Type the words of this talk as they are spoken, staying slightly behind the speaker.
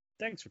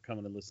Thanks for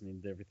coming and listening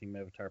to Everything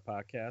Avatar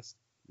podcast.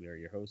 We are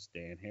your hosts,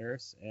 Dan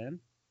Harris and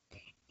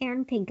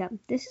Aaron Pinkham.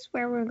 This is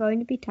where we're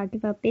going to be talking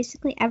about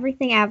basically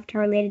everything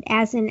Avatar related,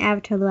 as in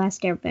Avatar The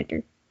Last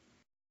Airbender.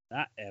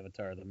 not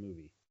Avatar the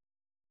movie.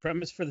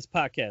 Premise for this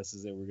podcast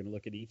is that we're going to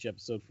look at each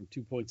episode from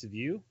 2 points of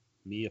view.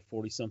 Me, a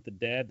 40-something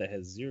dad that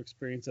has zero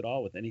experience at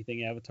all with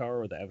anything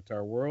Avatar or the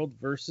Avatar world,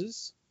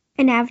 versus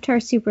An Avatar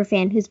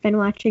superfan who's been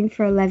watching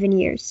for 11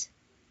 years.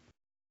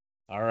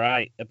 all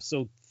right,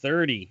 episode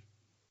 30,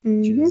 which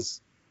Mm-hmm.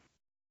 is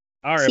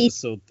our See-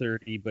 episode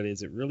 30, but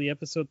is it really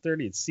episode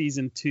 30? It's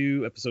season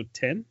 2, episode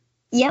 10.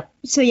 Yep.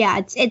 So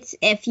yeah, it's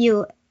if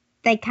you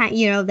they count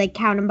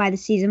them by the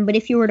season, but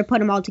if you were to put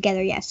them all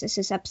together, yes, this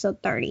is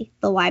episode 30,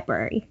 the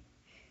library.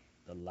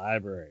 The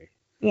library.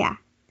 Yeah,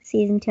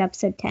 season 2,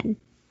 episode 10.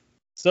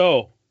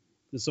 So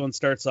this one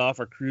starts off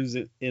our cruise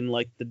in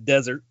like the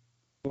desert.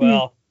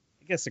 Well,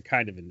 I guess they're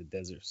kind of in the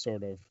desert,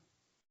 sort of.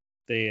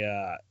 They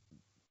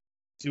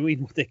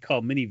doing what they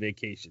call mini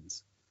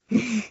vacations.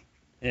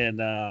 And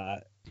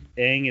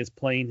Aang is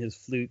playing his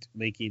flute,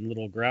 making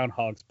little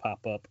groundhogs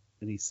pop up,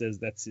 and he says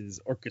that's his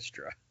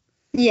orchestra.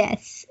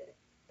 Yes.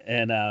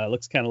 And it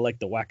looks kind of like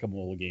the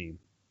whack-a-mole game.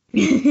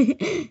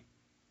 And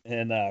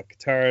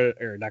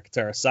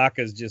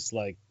Sokka's just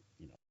like,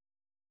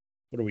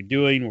 what are we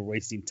doing? We're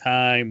wasting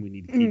time. We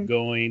need to keep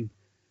going.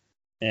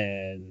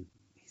 And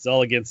he's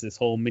all against this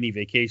whole mini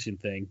vacation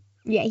thing.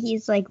 Yeah,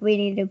 he's like, we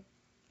need to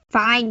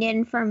find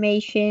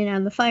information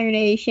on the Fire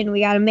Nation.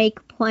 We got to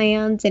make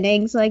plans. And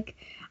Aang's like,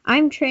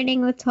 I'm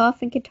training with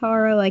Toph and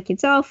Katara. Like,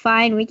 it's all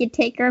fine. We can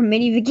take our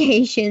mini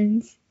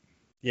vacations.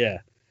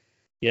 Yeah.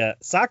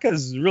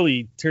 Sokka's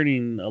really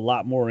turning a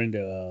lot more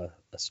into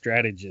a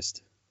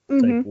strategist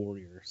type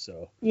warrior.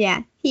 So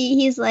yeah,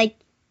 he's like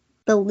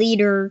the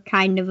leader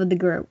kind of the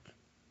group.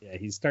 Yeah,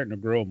 he's starting to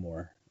grow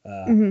more,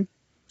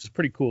 which is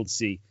pretty cool to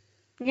see.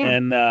 Yeah.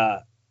 And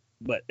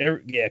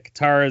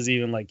Katara's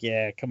even like,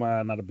 yeah, come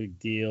on, not a big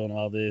deal and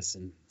all this,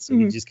 and so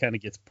he just kind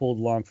of gets pulled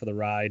along for the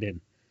ride. And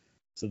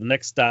so the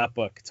next stop,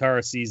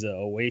 Katara sees a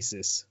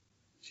oasis.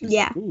 She's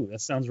like, ooh,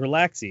 that sounds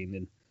relaxing.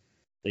 And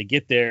they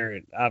get there,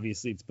 and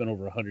obviously it's been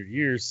over 100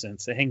 years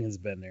since Aang has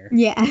been there.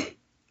 Yeah.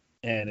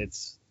 And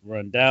it's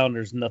run down.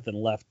 There's nothing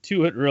left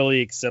to it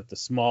really, except a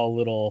small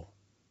little,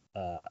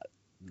 I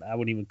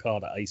wouldn't even call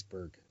it an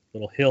iceberg,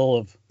 little hill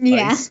of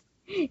ice.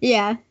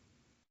 Yeah.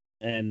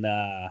 And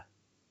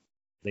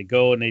they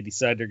go and they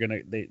decide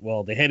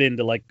they head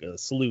into like a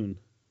saloon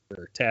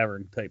or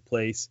tavern type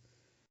place.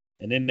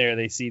 And in there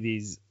they see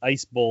these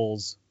ice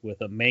bowls with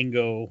a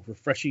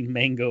refreshing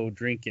mango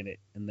drink in it.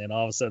 And then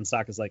all of a sudden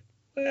Sokka's like,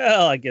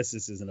 well, I guess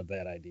this isn't a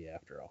bad idea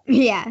after all.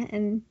 Yeah,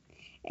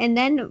 and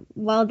then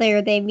while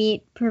they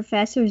meet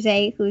Professor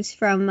Zay, who's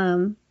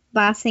from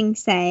Ba Sing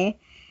Se,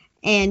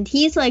 and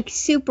he's like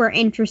super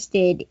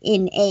interested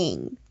in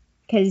Aang,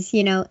 because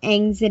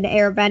Aang's an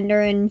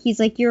airbender, and he's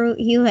like, you're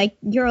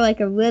like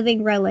a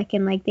living relic,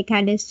 and like they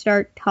kind of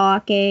start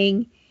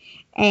talking,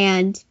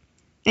 and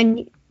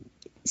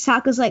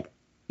Sokka's like,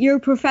 you're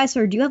a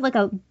professor, do you have like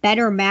a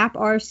better map?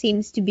 Ours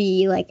seems to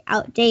be like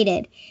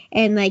outdated.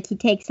 And like he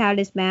takes out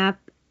his map,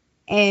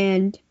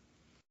 and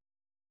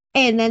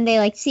then they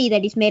like see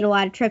that he's made a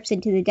lot of trips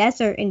into the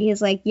desert, and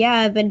he's like, yeah,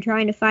 I've been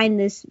trying to find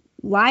this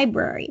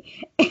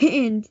library.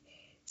 And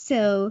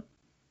so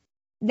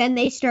then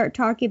they start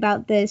talking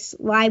about this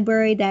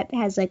library that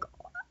has like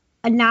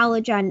a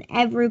knowledge on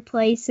every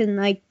place in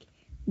like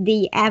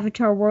the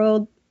Avatar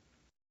world,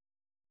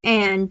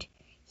 and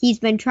he's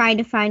been trying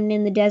to find it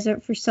in the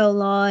desert for so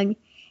long.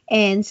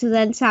 And so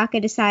then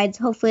Sokka decides,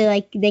 hopefully,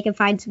 like, they can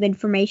find some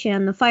information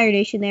on the Fire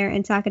Nation there,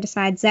 and Sokka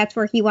decides that's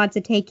where he wants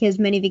to take his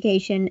mini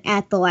vacation,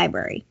 at the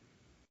library.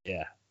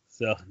 Yeah.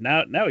 So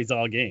now he's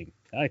all game.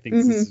 I think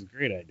this is a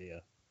great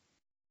idea.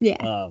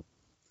 Yeah.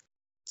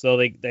 So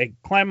they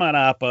climb on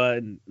Appa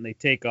and they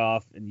take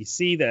off, and you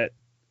see that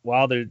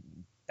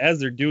as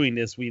they're doing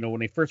this, when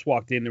they first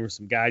walked in, there were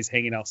some guys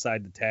hanging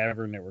outside the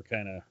tavern that were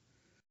kind of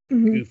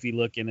goofy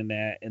looking and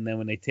that, and then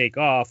when they take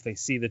off, they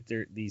see that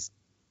these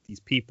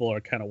people are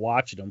kind of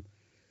watching them.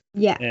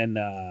 Yeah. And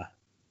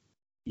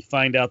you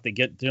find out they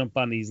jump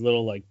on these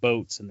little like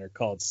boats, and they're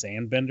called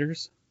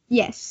sandbenders.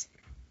 Yes.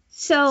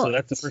 So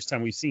that's the first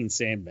time we've seen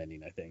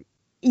sandbending, I think.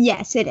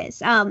 Yes, it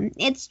is.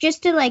 It's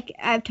just to like,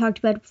 I've talked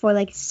about it before,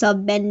 like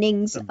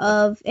sub-bendings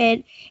of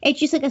it. It's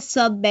just like a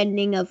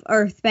sub-bending of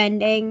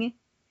earth-bending.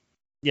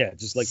 Yeah,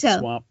 just like the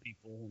swamp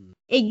people.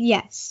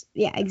 Yes.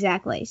 Yeah,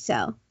 exactly.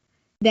 So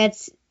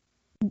that's,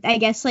 I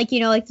guess, like,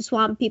 like the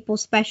swamp people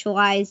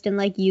specialized in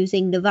like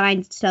using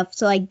divine stuff.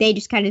 So like they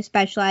just kind of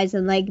specialize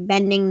in like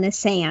bending the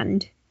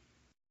sand.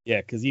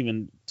 Yeah, because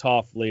even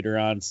Toph later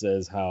on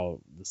says how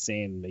the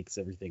sand makes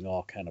everything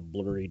all kind of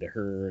blurry to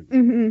her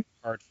and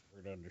hard for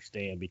her to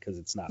understand because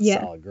it's not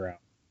solid ground.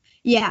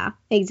 Yeah,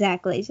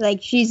 exactly. So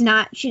like she's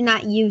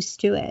not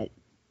used to it.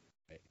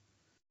 Right.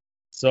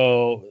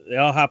 So they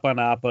all hop on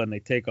Appa and they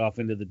take off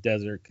into the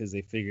desert because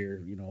they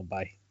figure,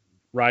 by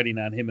riding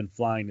on him and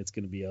flying, it's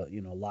going to be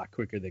a lot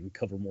quicker. They can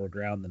cover more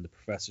ground than the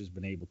professor's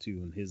been able to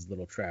in his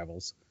little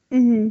travels.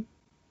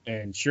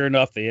 And sure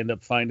enough, they end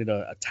up finding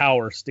a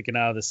tower sticking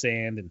out of the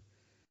sand. And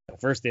at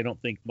first, they don't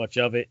think much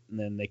of it, and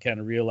then they kind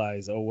of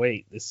realize, oh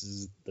wait, this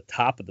is the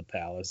top of the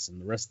palace,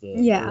 and the rest of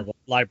Yeah. the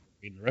library,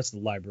 and the rest of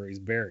the library is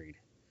buried.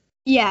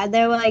 Yeah,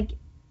 they're like,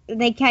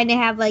 they kind of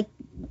have like,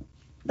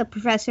 the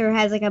professor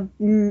has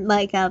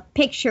like a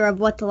picture of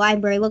what the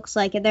library looks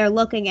like, and they're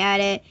looking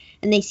at it,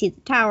 and they see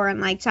the tower, and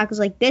like Sokka's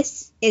like,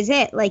 this is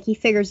it. Like he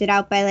figures it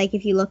out by like,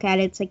 if you look at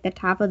it, it's like the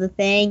top of the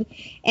thing.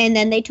 And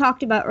then they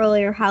talked about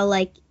earlier how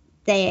like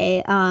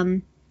they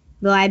the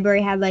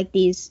library had like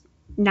these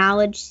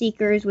knowledge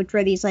seekers, which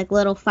were these like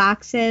little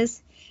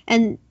foxes,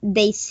 and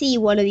they see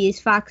one of these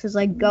foxes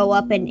like go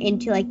up and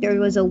into like there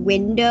was a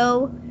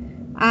window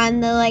on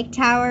the like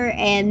tower,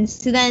 and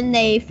so then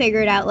they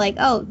figured out like,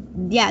 oh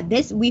yeah,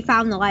 we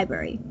found the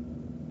library.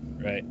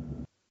 Right.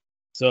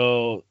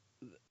 So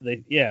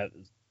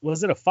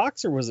was it a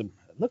fox or was it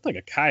looked like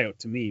a coyote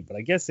to me, but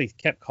I guess they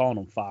kept calling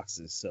them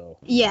foxes. So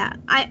Yeah,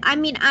 I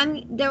mean,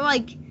 they're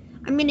like,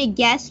 I'm gonna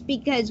guess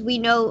because we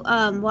know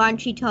Wan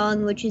Shi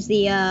Tong, which is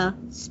the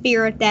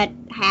spirit that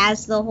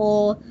has the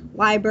whole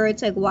library.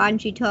 It's like Wan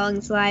Shi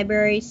Tong's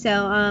library. So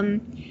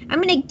I'm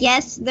gonna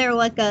guess they're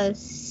like a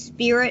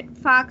spirit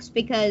fox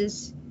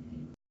because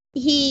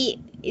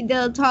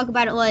they'll talk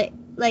about it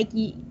like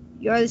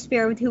you're the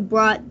spirit who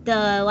brought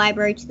the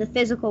library to the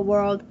physical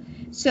world.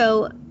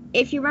 So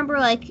if you remember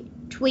like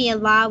Tui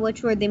and La,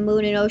 which were the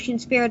moon and ocean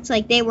spirits,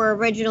 like they were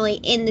originally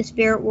in the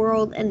spirit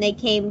world and they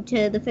came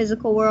to the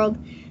physical world.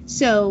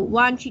 So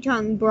Wan Shi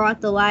Tong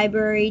brought the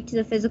library to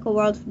the physical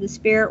world from the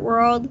spirit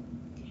world.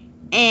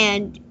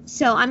 And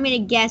so I'm going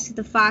to guess that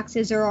the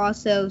foxes are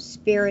also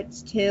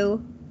spirits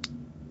too.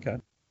 Okay,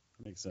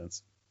 makes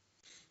sense.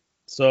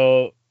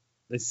 So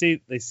they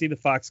see the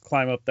fox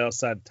climb up the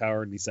outside the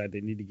tower and decide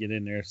they need to get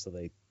in there, so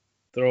they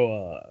throw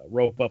a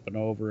rope up and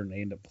over, and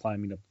they end up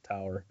climbing up the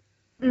tower.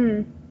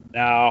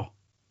 Now,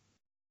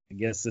 I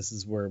guess this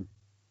is where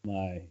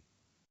my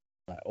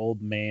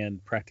old man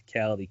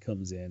practicality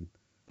comes in.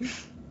 I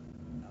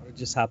would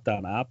just hop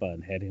down Appa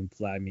and had him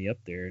fly me up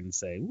there and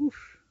say,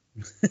 woof,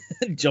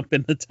 jump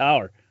in the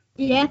tower.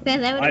 Yeah, that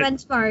would have been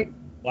smart.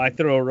 Why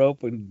throw a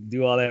rope and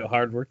do all that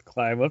hard work to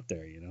climb up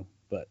there,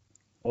 But,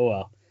 oh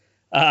well.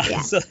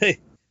 Yeah. So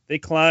they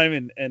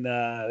climb and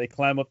they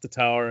climb up the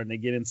tower and they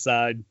get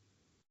inside.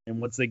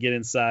 And once they get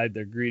inside,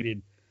 they're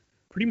greeted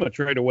pretty much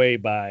right away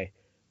by,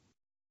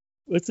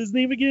 what's his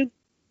name again?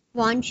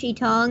 Wan Shi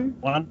Tong.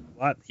 Wan?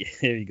 Yeah,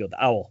 there you go,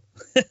 the owl.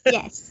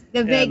 Yes,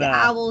 the big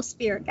owl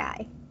spirit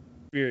guy.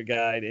 Spirit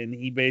guide, and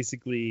he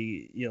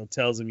basically,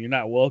 tells them, you're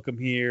not welcome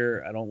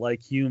here. I don't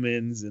like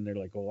humans. And they're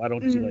like, well, why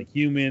don't you like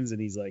humans?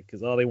 And he's like,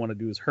 because all they want to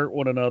do is hurt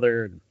one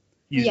another and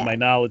use my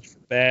knowledge for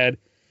bad.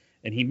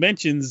 And he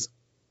mentions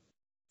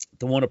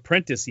the one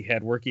apprentice he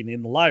had working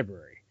in the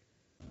library.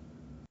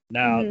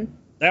 Now,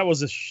 that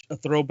was a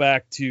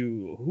throwback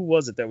to, who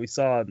was it that we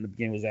saw in the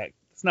beginning? Was that,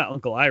 it's not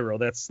Uncle Iroh,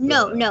 that's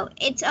no,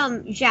 it's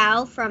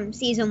Zhao from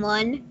season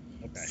 1.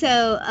 Okay.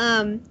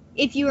 So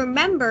if you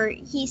remember,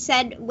 he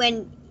said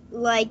when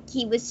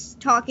he was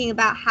talking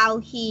about how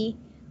he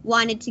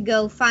wanted to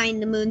go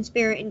find the moon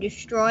spirit and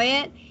destroy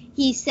it,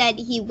 he said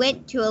he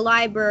went to a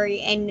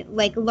library and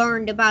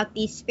learned about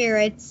these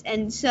spirits,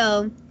 and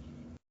so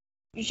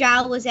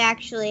Zhao was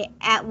actually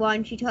at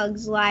Wan Shi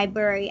Tong's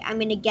library. I'm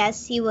gonna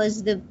guess he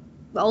was the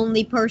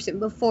only person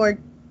before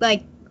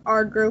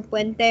our group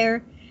went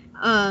there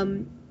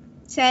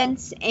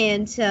since,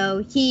 and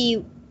so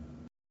he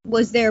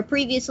was there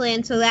previously,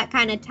 and so that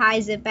kind of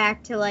ties it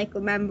back to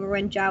remember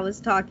when Zhao was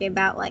talking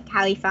about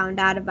how he found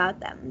out about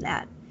them,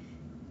 that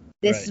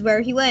this is where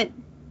he went.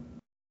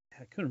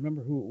 I couldn't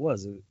remember who it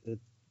was. It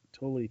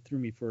totally threw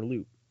me for a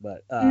loop,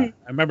 but I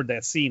remembered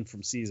that scene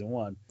from season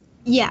 1.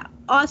 Yeah.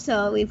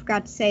 Also, we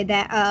forgot to say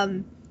that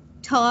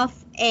Toph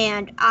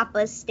and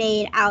Appa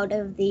stayed out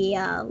of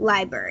the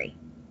library.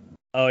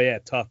 Oh yeah,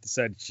 Toph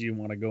decided she didn't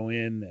want to go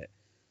in.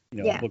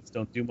 That books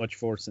don't do much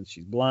for her since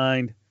she's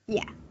blind.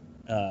 Yeah.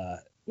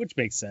 Which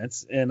makes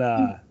sense. And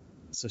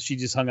so she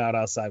just hung out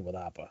outside with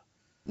Appa.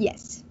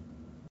 Yes.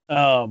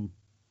 So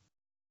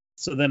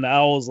then the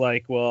owl's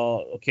like,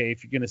 well, okay,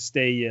 if you're gonna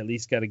stay, you at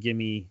least got to give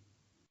me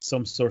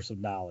some source of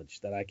knowledge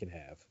that I can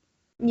have.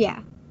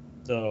 Yeah.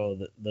 So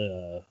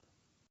the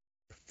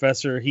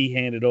professor, he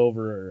handed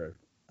over,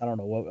 I don't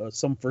know what,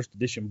 some first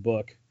edition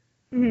book.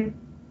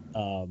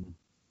 Katara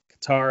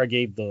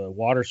gave the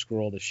water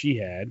scroll that she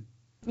had.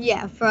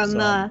 Yeah, from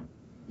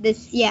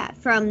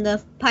from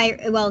the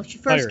pirate. Well, she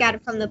first got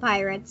it from the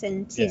pirates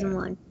in season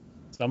 1.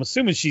 So I'm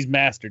assuming she's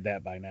mastered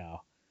that by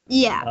now.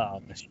 Yeah.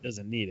 She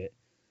doesn't need it.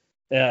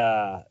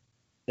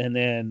 And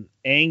then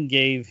Aang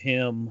gave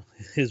him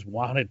his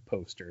wanted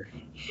poster.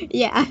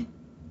 Yeah.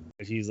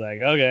 She's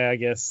like, okay, I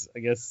guess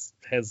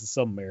has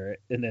some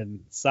merit. And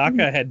then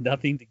Sokka had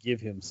nothing to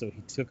give him, so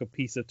he took a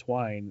piece of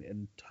twine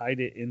and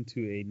tied it into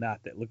a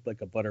knot that looked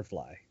like a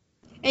butterfly.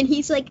 And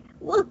he's like,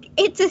 look,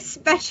 it's a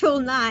special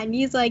knot. And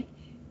he's like,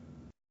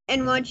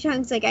 and Wan Shi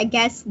Tong's like, I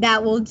guess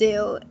that will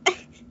do.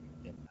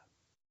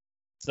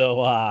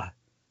 So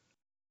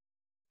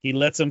he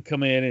lets them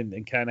come in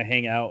and kind of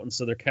hang out, and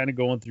so they're kind of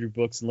going through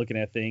books and looking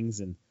at things,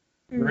 and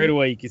right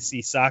away you can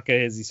see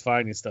Sokka as he's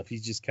finding stuff,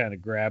 he's just kind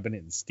of grabbing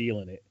it and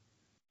stealing it.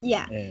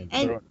 Yeah, and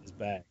throwing it in his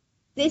bag.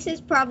 This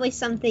is probably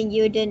something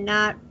you didn't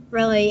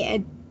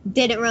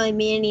really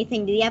mean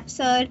anything to the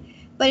episode,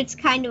 but it's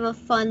kind of a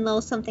fun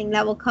little something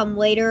that will come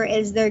later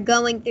as they're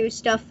going through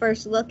stuff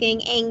first looking.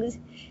 Aang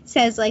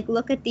says, like,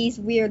 look at these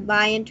weird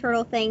lion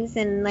turtle things,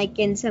 and like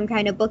in some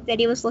kind of book that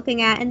he was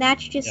looking at, and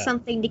that's just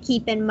something to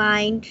keep in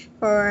mind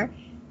for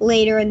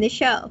later in the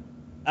show.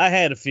 I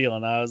had a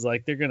feeling. I was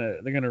like, they're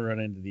gonna run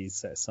into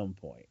these at some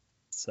point.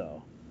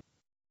 So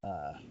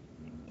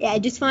yeah,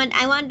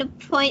 I wanted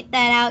to point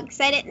that out because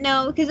I didn't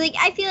know, because like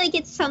I feel like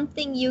it's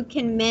something you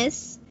can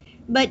miss,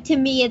 but to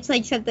me it's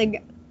like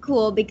something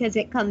cool because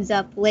it comes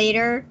up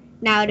later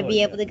now to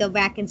be able to go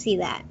back and see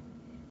that.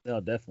 No,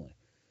 definitely.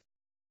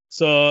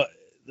 So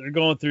they're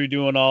going through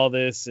doing all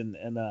this, and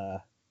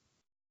I'm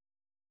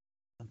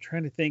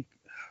trying to think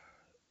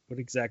what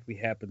exactly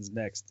happens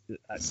next.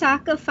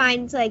 Sokka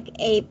finds like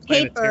a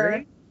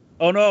paper.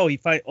 Oh no, he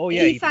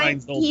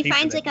finds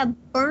like a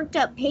burnt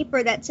up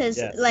paper that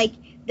says like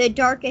the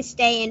darkest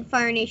day in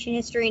Fire Nation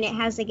history, and it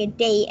has like a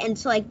date, and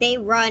so like they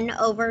run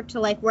over to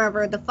like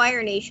wherever the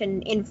Fire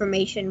Nation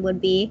information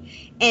would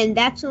be, and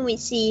that's when we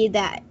see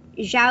that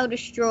Zhao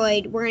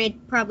destroyed. We're gonna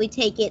probably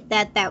take it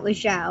that was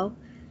Zhao,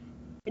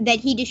 that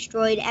he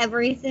destroyed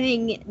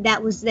everything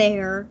that was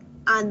there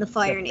on the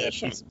Fire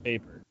Nation. That piece of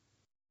paper.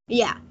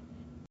 Yeah,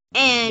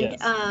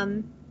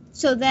 and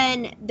so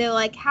then they're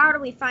like, how do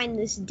we find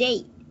this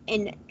date?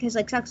 And because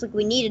like Sokka's like,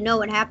 we need to know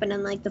what happened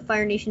on like the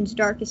Fire Nation's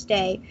darkest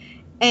day.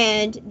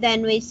 And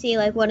then we see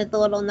like one of the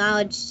little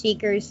knowledge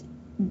seekers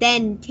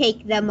then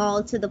take them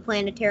all to the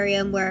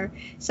planetarium, where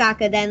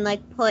Sokka then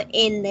like put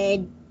in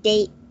the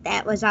date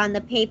that was on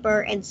the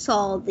paper and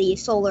saw the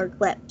solar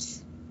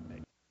eclipse.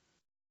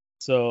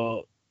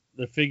 So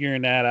they're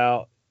figuring that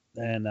out,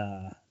 and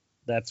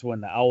that's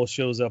when the owl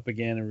shows up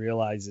again and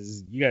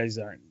realizes you guys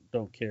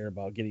don't care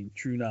about getting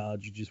true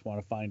knowledge. You just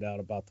want to find out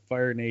about the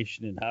Fire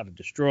Nation and how to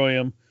destroy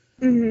them.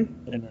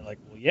 Mm-hmm. And they're like,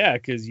 well, yeah,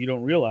 because you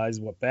don't realize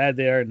what bad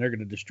they are, and they're going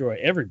to destroy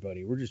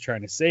everybody. We're just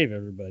trying to save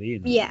everybody.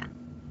 And yeah.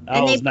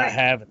 Owl's not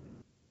having it.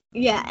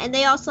 Yeah, and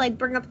they also like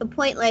bring up the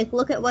point, like,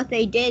 look at what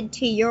they did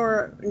to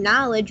your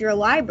knowledge, your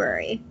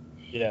library.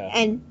 Yeah.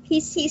 And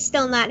he's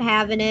still not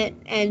having it,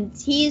 and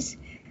he's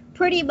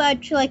pretty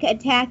much like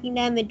attacking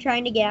them and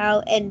trying to get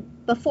out.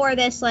 And before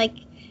this, like,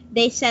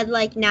 they said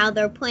like now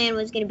their plan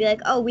was going to be like,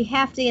 oh, we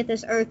have to get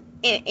this Earth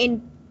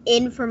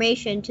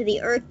information to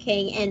the Earth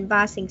King and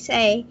Ba Sing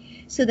Se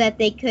so that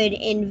they could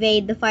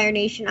invade the Fire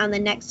Nation on the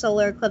next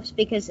solar eclipse,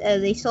 because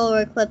the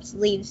solar eclipse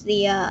leaves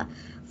the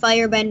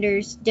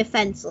firebenders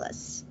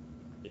defenseless.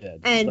 Yeah,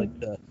 just like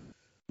the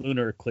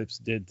lunar eclipse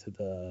did to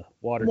the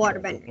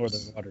waterbenders.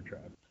 Northern Water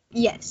Tribe.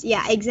 Yes,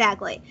 yeah,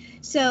 exactly.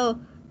 So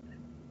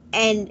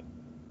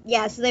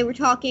they were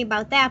talking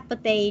about that,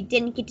 but they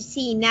didn't get to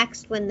see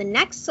next when the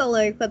next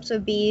solar eclipse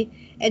would be.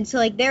 And so,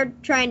 like, they're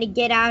trying to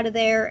get out of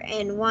there,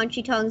 and Wan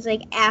Shi Tong's,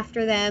 like,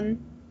 after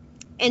them.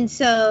 And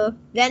so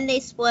then they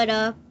split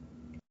up.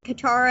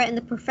 Katara and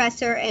the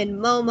Professor and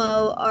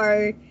Momo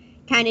are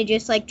kind of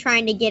just, like,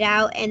 trying to get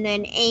out. And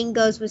then Aang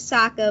goes with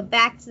Sokka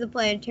back to the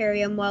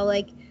planetarium while,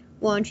 like,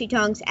 Wan Shi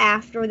Tong's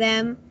after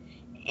them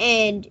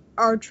and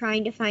are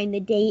trying to find the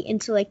date.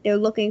 And so, like, they're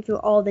looking through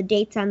all the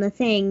dates on the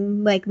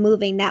thing, like,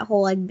 moving that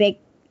whole, like, big,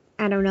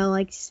 I don't know,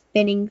 like,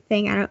 spinning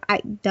thing.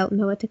 I don't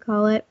know what to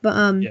call it,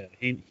 but yeah,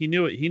 he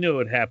knew it. He knew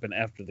it happened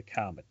after the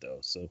comet, though.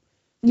 So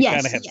they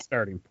kind of had a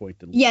starting point.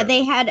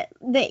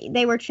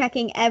 They were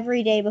checking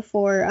every day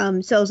before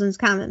Sozin's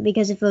comet,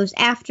 because if it was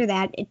after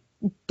that, it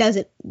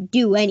doesn't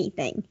do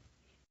anything.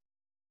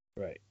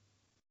 Right.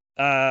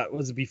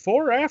 Was it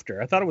before or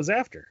after? I thought it was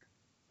after.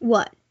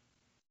 What?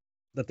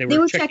 That they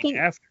were checking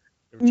after.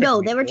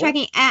 They were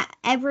checking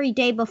every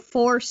day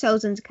before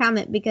Sozin's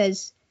comet,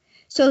 because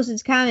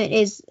Sozin's comet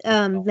is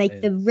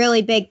the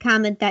really big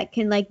comet that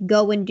can like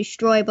go and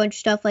destroy a bunch of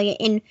stuff. Like, it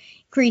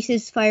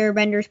increases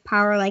firebender's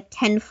power like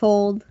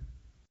tenfold.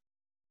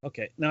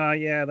 Okay. No,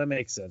 yeah, that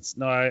makes sense.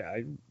 No,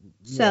 I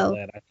know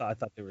that. I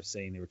thought they were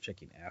saying they were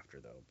checking after,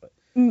 though. But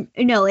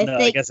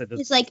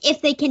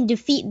if they can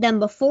defeat them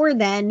before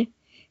then,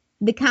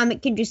 the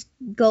comet can just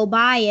go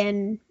by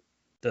and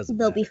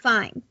they'll be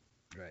fine.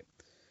 Right.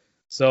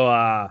 So,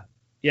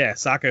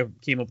 Sokka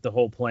came up with the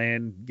whole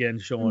plan, again,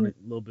 showing a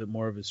little bit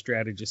more of his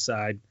strategist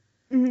side.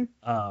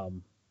 Mm-hmm.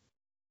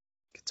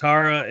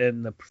 Katara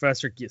and the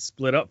Professor get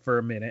split up for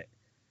a minute.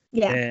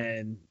 Yeah.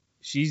 And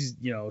she's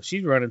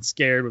running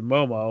scared with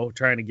Momo,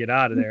 trying to get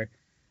out of there.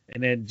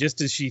 And then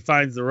just as she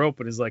finds the rope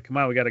and is like, come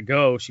on, we got to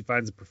go, she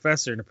finds the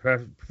Professor, and the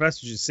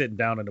Professor's just sitting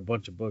down in a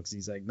bunch of books.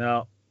 He's like,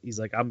 no. He's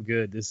like, I'm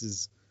good. This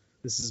is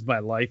my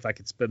life. I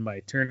could spend my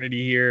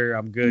eternity here.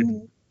 I'm good.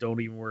 Mm-hmm. Don't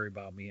even worry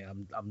about me.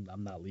 I'm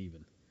not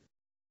leaving.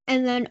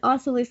 And then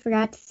also we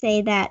forgot to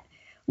say that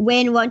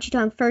when Wan Shi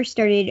Tong first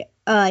started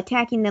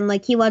attacking them,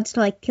 like, he wants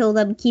to like kill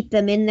them, keep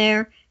them in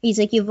there. He's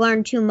like, you've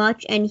learned too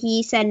much, and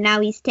he said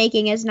now he's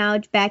taking his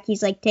knowledge back.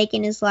 He's like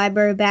taking his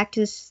library back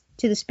to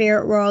to the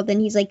spirit world,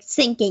 and he's like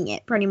sinking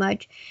it pretty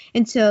much.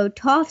 And so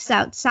Toph's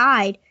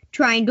outside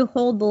trying to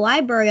hold the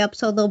library up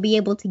so they'll be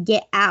able to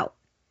get out.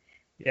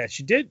 Yeah,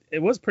 she did.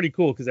 It was pretty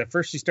cool because at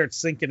first she starts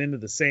sinking into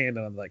the sand,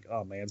 and I'm like,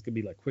 oh man, it's gonna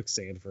be like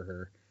quicksand for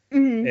her.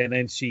 Mm-hmm. And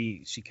then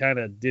she kind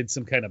of did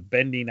some kind of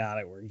bending on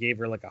it where it gave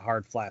her like a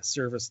hard flat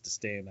surface to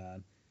stand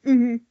on.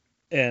 Mm-hmm.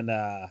 And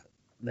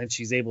then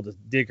she's able to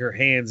dig her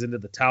hands into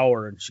the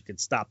tower, and she could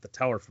stop the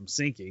tower from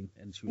sinking,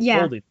 and she was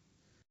holding it.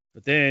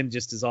 But then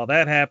just as all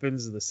that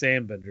happens, the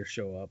sandbenders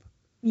show up.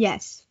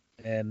 Yes.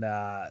 And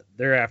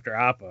they're after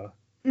Appa.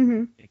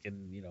 Mm-hmm.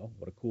 Thinking,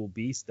 what a cool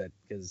beast that,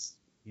 because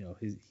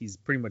he's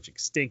pretty much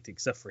extinct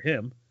except for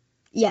him.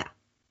 Yeah.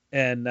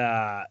 And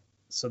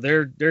so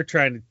they're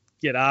trying to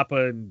get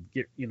Appa and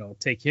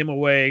take him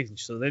away.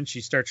 So then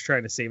she starts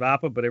trying to save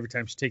Appa, but every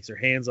time she takes her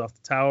hands off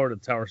the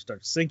tower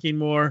starts sinking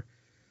more.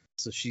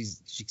 So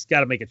she's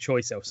got to make a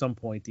choice at some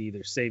point to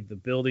either save the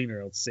building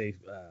or else save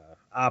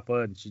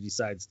Appa, and she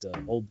decides to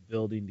hold the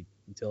building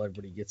until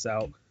everybody gets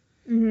out.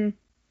 Mm-hmm.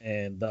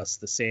 And thus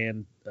the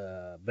sand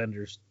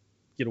benders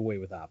get away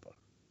with Appa.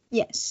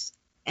 Yes.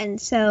 And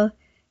so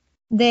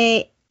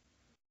they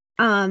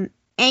Aang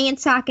and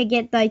Sokka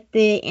get like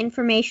the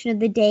information of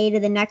the day to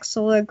the next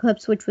solar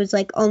eclipse, which was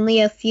like only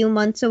a few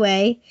months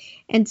away.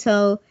 And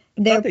so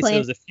they're playing. Said it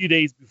was a few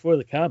days before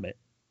the comet.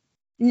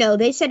 No,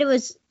 they said it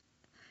was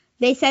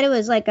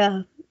like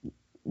they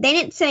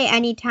didn't say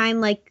any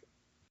time like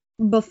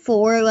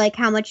before, like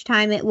how much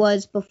time it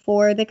was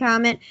before the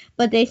comet,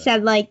 but they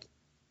said like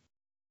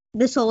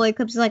the solar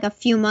eclipse is like a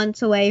few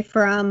months away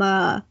from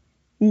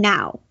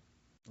now.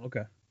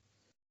 Okay.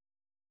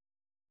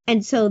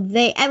 And so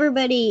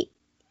everybody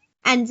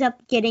ends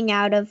up getting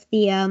out of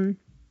the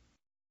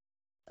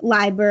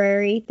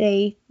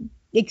library.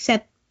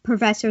 Except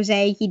Professor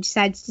Zay, he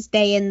decides to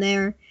stay in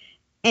there,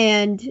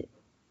 and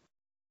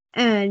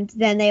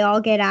then they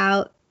all get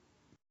out,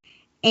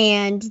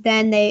 and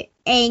then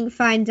Aang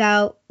finds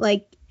out,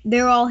 like,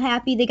 they're all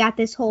happy they got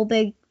this whole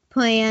big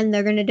plan,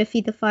 they're gonna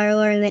defeat the Fire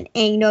Lord, and then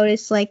Aang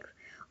noticed, like,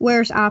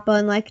 where's Appa,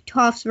 and, like,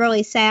 Toph's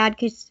really sad,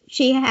 because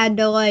she had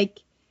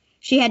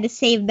to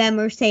save them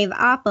or save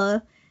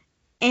Appa,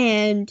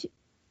 and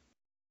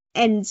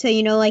so,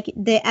 like,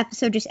 the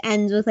episode just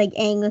ends with, like,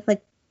 Aang with,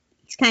 like,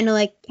 he's kind of,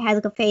 like, has,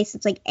 like, a face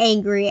that's, like,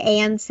 angry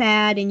and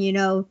sad,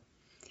 and,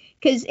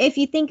 because if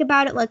you think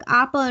about it, like,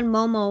 Appa and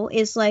Momo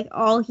is, like,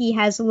 all he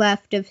has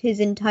left of his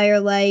entire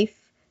life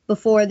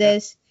before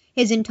this,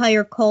 his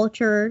entire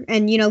culture,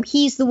 and,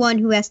 he's the one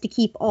who has to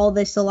keep all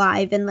this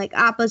alive, and, like,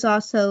 Appa's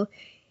also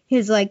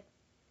his, like,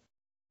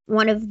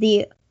 one of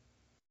the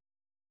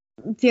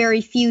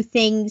very few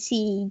things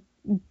he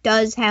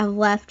does have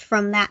left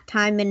from that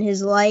time in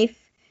his life,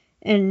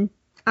 and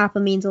Appa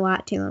means a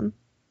lot to him.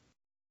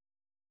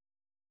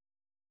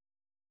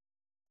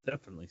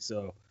 Definitely,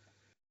 so...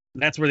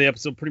 And that's where the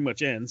episode pretty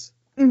much ends.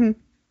 Mm-hmm.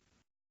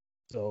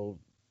 So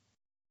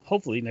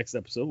hopefully next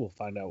episode we'll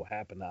find out what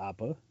happened to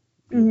Appa.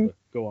 Mm-hmm.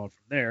 Go on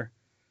from there.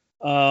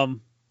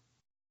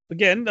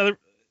 Again, I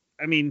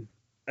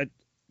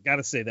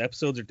gotta say the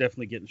episodes are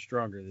definitely getting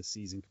stronger this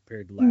season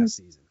compared to last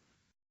season.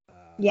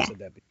 I said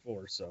that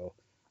before, so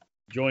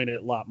enjoying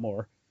it a lot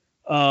more.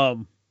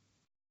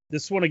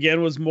 This one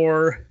again was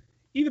more,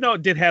 even though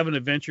it did have an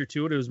adventure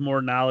to it, it was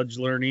more knowledge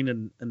learning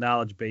and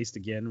knowledge based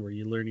again, where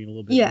you're learning a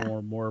little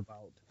bit more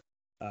about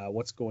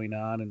what's going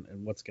on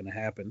and what's going to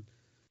happen.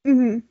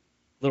 Mm-hmm.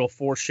 Little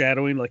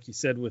foreshadowing, like you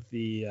said, with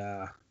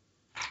the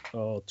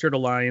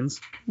turtle lions.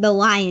 The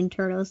lion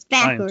turtles,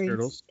 backwards. Lion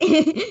turtles.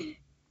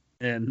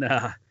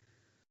 And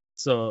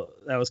so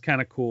that was kind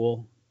of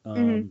cool.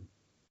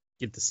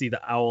 Get to see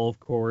the owl, of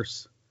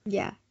course.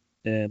 Yeah.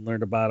 And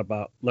learn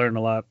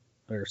a lot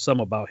or some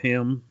about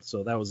him.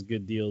 So that was a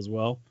good deal as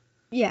well.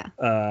 Yeah.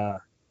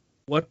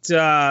 What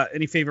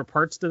any favorite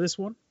parts to this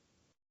one?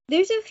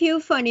 There's a few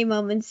funny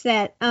moments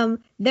that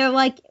they're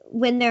like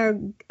when they're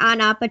on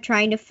Appa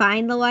trying to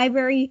find the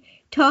library,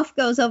 Toph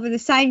goes over the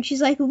side and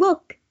she's like,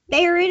 "Look,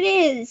 there it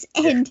is."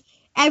 And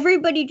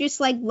everybody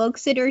just like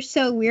looks at her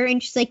so weird,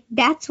 and she's like,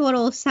 "That's what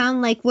it'll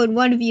sound like when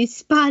one of you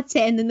spots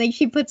it." And then like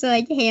she puts a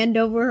like hand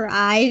over her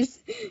eyes.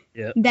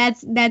 Yeah.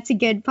 That's a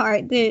good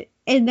part.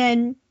 And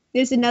then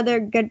there's another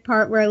good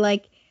part where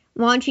like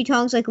Wan Shi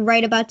Tong's like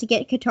right about to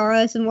get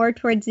Katara some more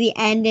towards the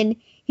end, and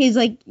he's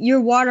like, "Your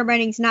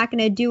waterbending's not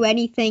gonna do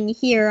anything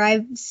here.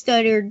 I've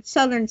studied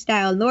Southern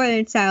style,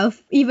 Northern style,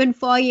 even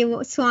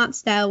Foggy Swamp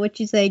style,"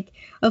 which is like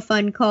a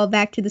fun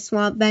callback to the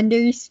Swamp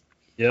Benders.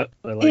 Yep,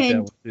 I like that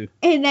one too.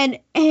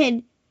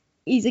 And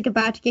he's like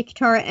about to get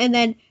Katara, and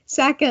then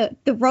Sokka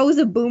throws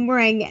his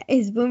boomerang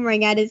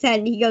at his head,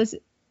 and he goes,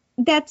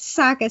 "That's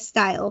Sokka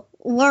style.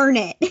 Learn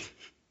it."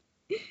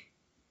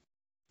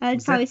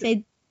 I'd probably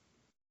say.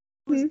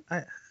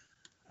 I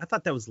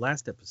thought that was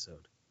last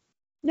episode.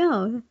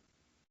 No.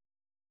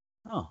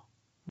 Oh.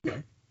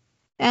 Okay.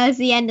 That was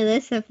the end of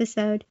this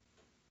episode.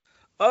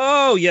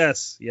 Oh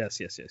yes.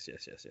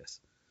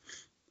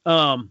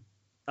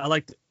 I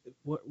liked.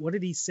 What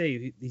did he say?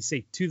 Did he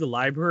say to the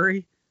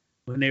library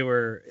when they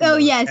were? Oh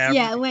yes,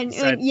 yeah. When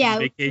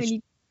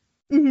vacation.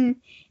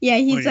 Yeah,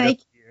 he's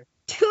like,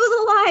 to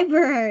the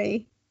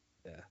library.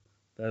 Yeah,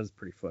 that was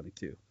pretty funny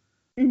too.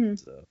 Hmm.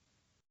 So,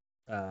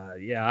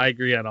 yeah, I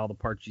agree on all the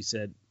parts you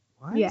said.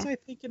 Why was Yeah. I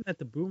thinking that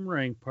the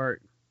boomerang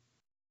part?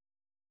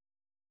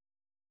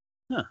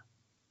 Huh.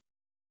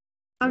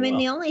 I Oh mean, well.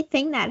 the only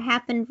thing that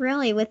happened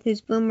really with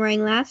his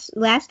boomerang last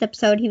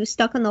episode, he was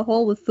stuck in the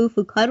hole with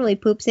Fufu Cuddly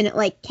Poops, and it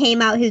like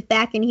came out his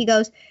back, and he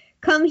goes,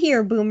 "Come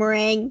here,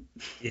 boomerang."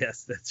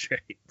 Yes, that's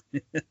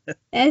right.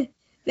 That,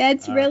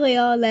 that's All right. really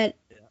all that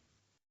Yeah,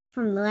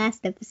 from the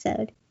last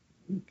episode.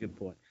 good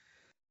point.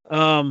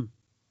 Um,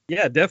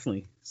 yeah,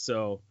 definitely.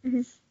 So,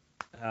 Hmm.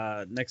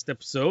 next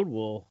episode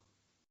we'll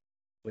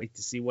wait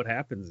to see what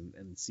happens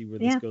and see where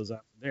this Yeah. goes on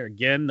from there.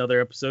 Again,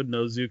 another episode,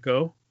 no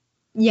Zuko.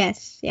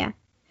 Yes. Yeah.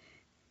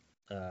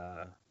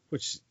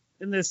 Which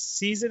in this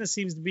season it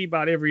seems to be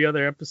about every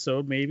other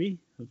episode, maybe.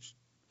 Which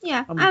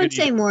Yeah. I'm I would good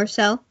say either. more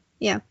so.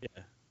 Yeah.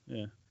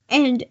 Yeah.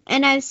 And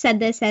I've said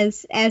this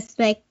as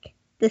like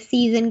the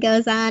season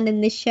goes on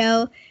in the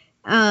show,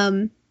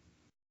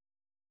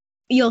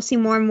 you'll see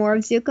more and more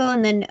of Zuko.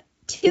 And then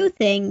two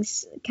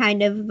things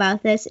kind of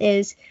about this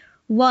is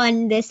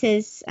one, this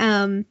is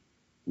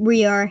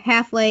we are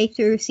halfway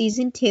through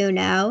season 2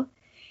 now,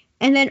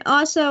 and then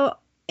also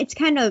it's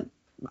kind of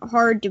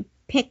hard to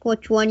pick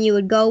which one you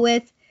would go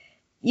with.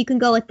 You can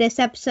go with this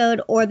episode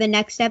or the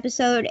next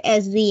episode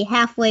as the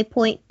halfway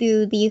point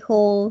through the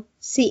whole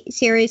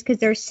series, because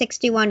there's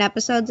 61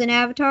 episodes in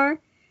Avatar.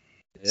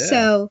 Yeah.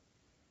 So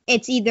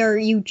it's either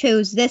you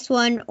chose this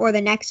one or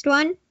the next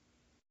one,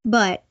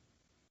 but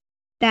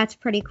that's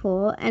pretty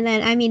cool. And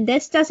then, I mean,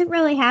 this doesn't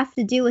really have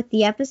to do with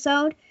the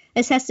episode.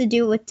 This has to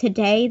do with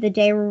today, the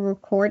day we're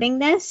recording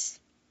this.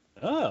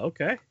 Oh,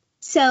 okay.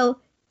 So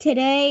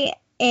today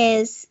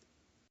is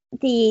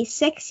the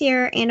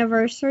 6-year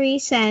anniversary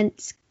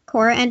since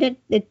Korra ended.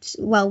 It's,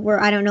 well,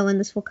 I don't know when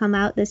this will come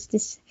out.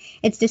 It's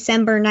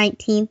December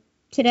 19th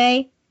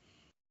today.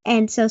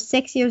 And so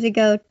 6 years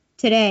ago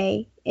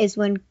today is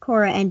when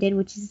Korra ended,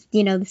 which is,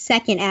 the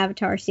second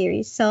Avatar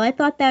series. So I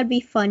thought that would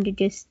be fun to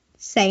just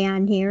say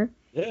on here.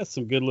 Yeah,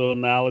 some good little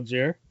knowledge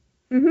there.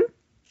 Mhm.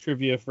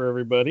 Trivia for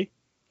everybody.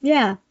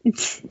 Yeah.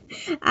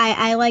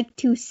 I like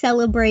to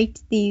celebrate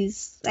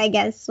these, I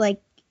guess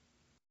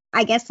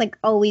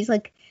always,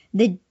 like,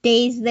 the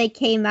days they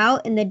came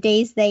out and the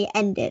days they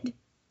ended.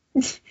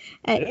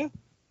 Yeah.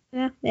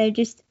 Yeah, they're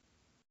just,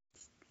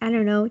 I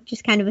don't know,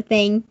 just kind of a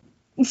thing.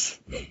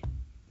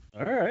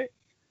 All right.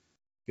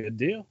 Good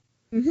deal.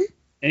 Mhm.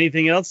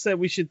 Anything else that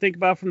we should think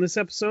about from this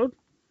episode?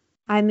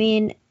 I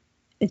mean,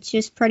 it's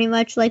just pretty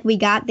much like we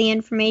got the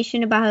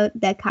information about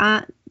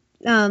the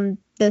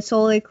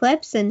solar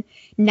eclipse, and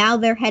now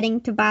they're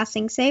heading to Ba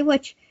Sing Se,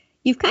 which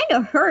you've kind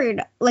of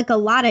heard like a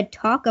lot of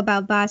talk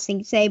about Ba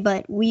Sing Se,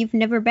 but we've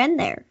never been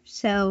there.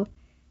 So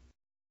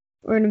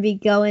we're gonna be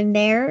going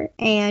there,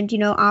 and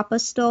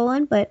Appa's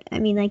stolen, but I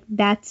mean, like,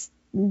 that's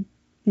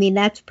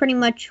pretty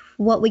much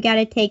what we got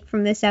to take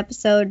from this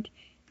episode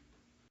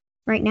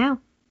right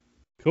now.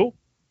 Cool.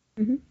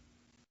 Mhm.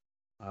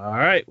 All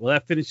right. Well,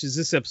 that finishes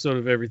this episode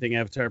of Everything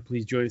Avatar.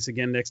 Please join us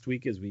again next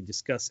week as we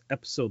discuss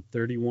episode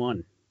 31.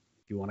 If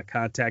you want to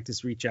contact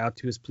us, reach out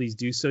to us, please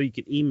do so. You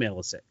can email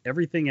us at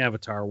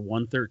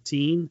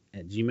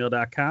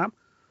everythingavatar113@gmail.com,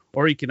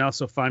 or you can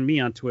also find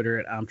me on Twitter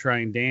at I'm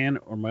Trying Dan,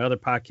 or my other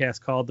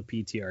podcast called The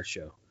PTR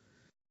Show.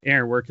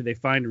 Aaron, where can they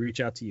find and reach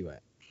out to you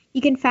at?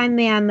 You can find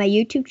me on my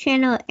YouTube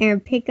channel, Aaron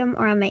Pickham,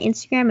 or on my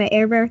Instagram at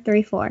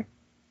AirBear34.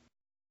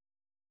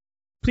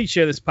 Please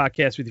share this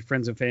podcast with your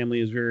friends and family,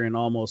 as we're in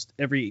almost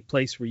every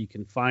place where you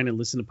can find and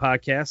listen to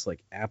podcasts,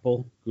 like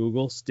Apple,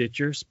 Google,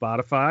 Stitcher,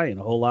 Spotify, and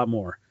a whole lot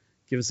more.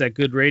 Give us that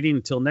good rating.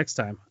 Until next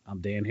time,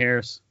 I'm Dan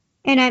Harris.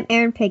 And I'm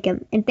Aaron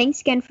Pickham. And thanks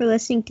again for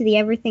listening to the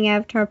Everything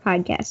Avatar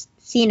podcast.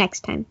 See you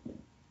next time.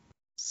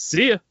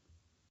 See ya.